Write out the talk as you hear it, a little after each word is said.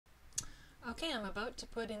Okay, I'm about to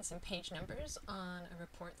put in some page numbers on a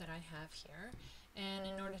report that I have here, and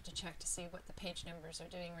in order to check to see what the page numbers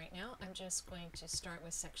are doing right now, I'm just going to start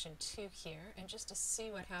with section 2 here, and just to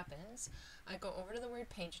see what happens, I go over to the word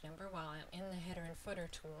page number while I'm in the header and footer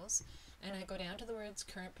tools, and I go down to the words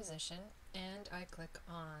current position, and I click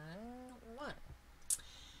on 1.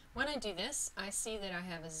 When I do this, I see that I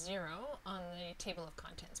have a 0 on the table of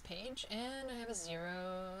contents page, and I have a 0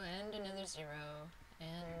 and another 0,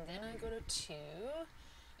 and then I go to 2,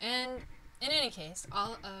 and in any case,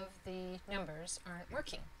 all of the numbers aren't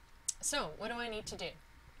working. So what do I need to do?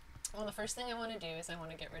 Well, the first thing I want to do is I want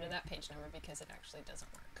to get rid of that page number because it actually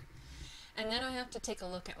doesn't work. And then I have to take a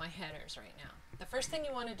look at my headers right now. The first thing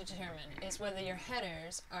you want to determine is whether your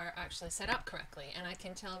headers are actually set up correctly, and I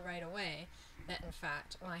can tell right away that in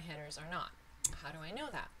fact my headers are not. How do I know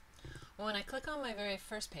that? Well, when I click on my very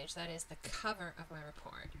first page, that is the cover of my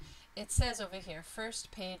report, it says over here,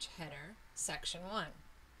 first page header, section 1.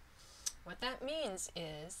 What that means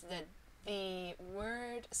is that the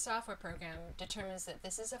Word software program determines that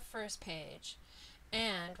this is a first page,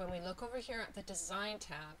 and when we look over here at the Design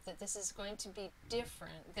tab, that this is going to be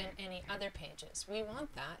different than any other pages. We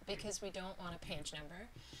want that because we don't want a page number,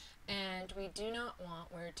 and we do not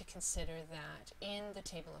want Word to consider that in the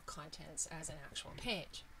table of contents as an actual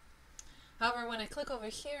page. However, when I click over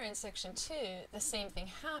here in section 2, the same thing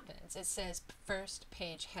happens. It says first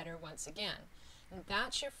page header once again. And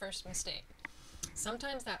that's your first mistake.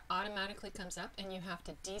 Sometimes that automatically comes up and you have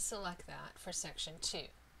to deselect that for section 2.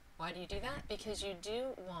 Why do you do that? Because you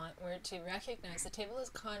do want Word to recognize the table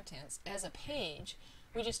of contents as a page.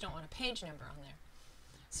 We just don't want a page number on there.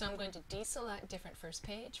 So I'm going to deselect different first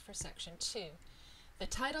page for section 2. The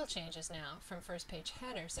title changes now from first page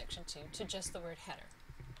header section 2 to just the word header.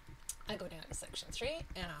 I go down to section 3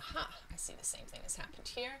 and aha, I see the same thing has happened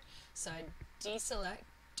here. So I deselect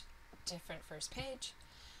different first page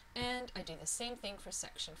and I do the same thing for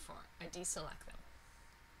section 4. I deselect them.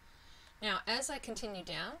 Now as I continue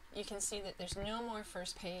down, you can see that there's no more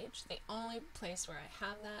first page. The only place where I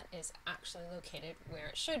have that is actually located where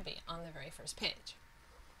it should be, on the very first page.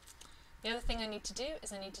 The other thing I need to do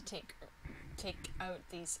is I need to take out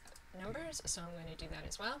these numbers, so I'm going to do that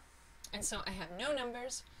as well. And so I have no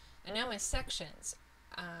numbers, and now my sections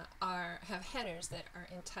have headers that are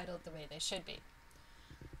entitled the way they should be.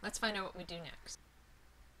 Let's find out what we do next.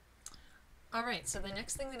 Alright, so the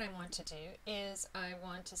next thing that I want to do is I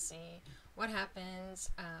want to see what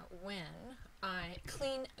happens when I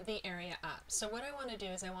clean the area up. So what I want to do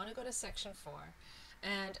is I want to go to section 4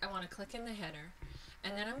 and I want to click in the header,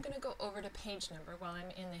 and then I'm going to go over to page number while I'm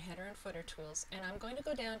in the header and footer tools, and I'm going to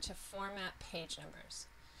go down to format page numbers.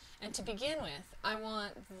 And to begin with, I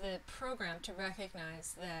want the program to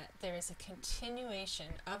recognize that there is a continuation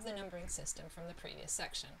of the numbering system from the previous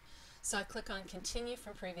section. So I click on Continue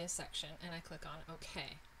from Previous Section and I click on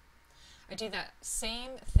OK. I do that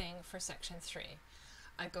same thing for section 3.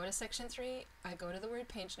 I go to section 3, I go to the word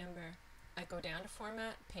page number, I go down to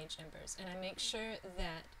Format Page Numbers, and I make sure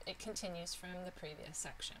that it continues from the previous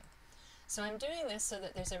section. So I'm doing this so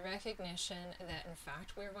that there's a recognition that in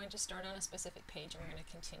fact we're going to start on a specific page and we're going to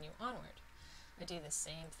continue onward. I do the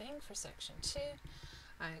same thing for section 2.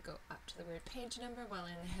 I go up to the word page number while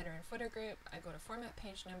in the header and footer group. I go to format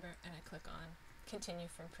page number and I click on continue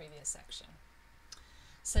from previous section.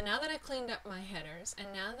 So now that I cleaned up my headers and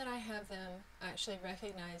now that I have them actually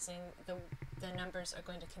recognizing the numbers are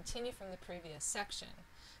going to continue from the previous section,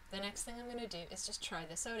 the next thing I'm going to do is just try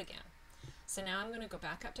this out again. So now I'm going to go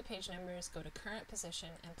back up to page numbers, go to current position,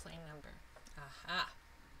 and plain number. Aha!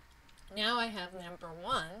 Now I have number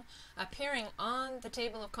 1 appearing on the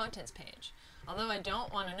table of contents page. Although I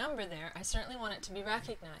don't want a number there, I certainly want it to be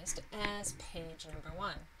recognized as page number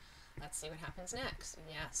 1. Let's see what happens next.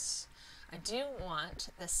 Yes, I do want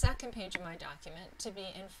the second page of my document to be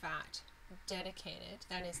in fact dedicated,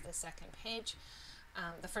 that is the second page,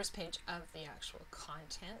 the first page of the actual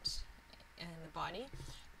content and the body,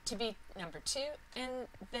 to be number 2, and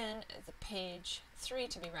then the page 3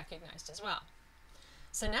 to be recognized as well.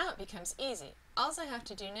 So now it becomes easy. All I have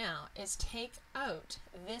to do now is take out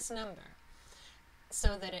this number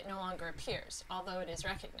so that it no longer appears, although it is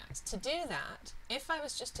recognized. To do that, if I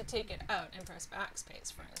was just to take it out and press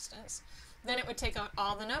backspace, for instance, then it would take out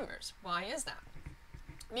all the numbers. Why is that?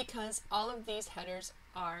 Because all of these headers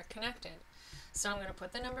are connected. So I'm going to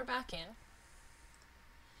put the number back in,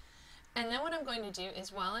 and then what I'm going to do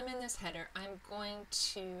is while I'm in this header, I'm going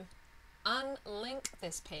to unlink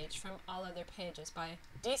this page from all other pages by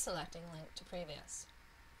deselecting Link to Previous.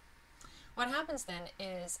 What happens then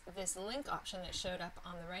is this link option that showed up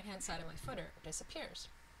on the right hand side of my footer disappears.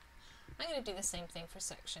 I'm going to do the same thing for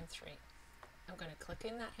section 3. I'm going to click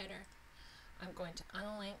in that header. I'm going to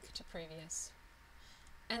unlink to previous.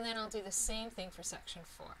 And then I'll do the same thing for section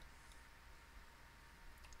 4.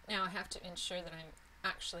 Now I have to ensure that I'm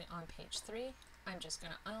actually on page 3. I'm just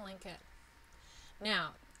going to unlink it.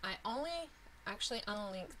 Now, I only actually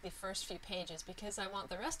unlink the first few pages because I want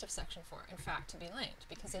the rest of section 4, in fact, to be linked,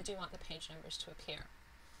 because I do want the page numbers to appear.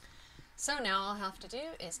 So now all I'll have to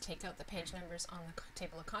do is take out the page numbers on the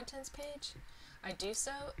table of contents page. I do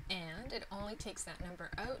so, and it only takes that number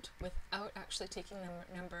out without actually taking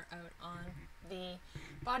the number out on the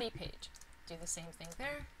body page. Do the same thing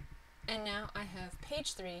there, and now I have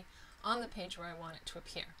page 3 on the page where I want it to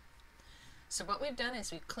appear. So what we've done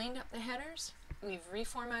is we've cleaned up the headers, we've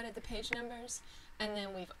reformatted the page numbers, and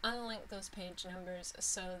then we've unlinked those page numbers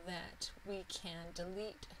so that we can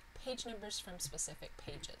delete page numbers from specific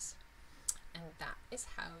pages. And that is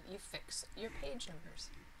how you fix your page numbers.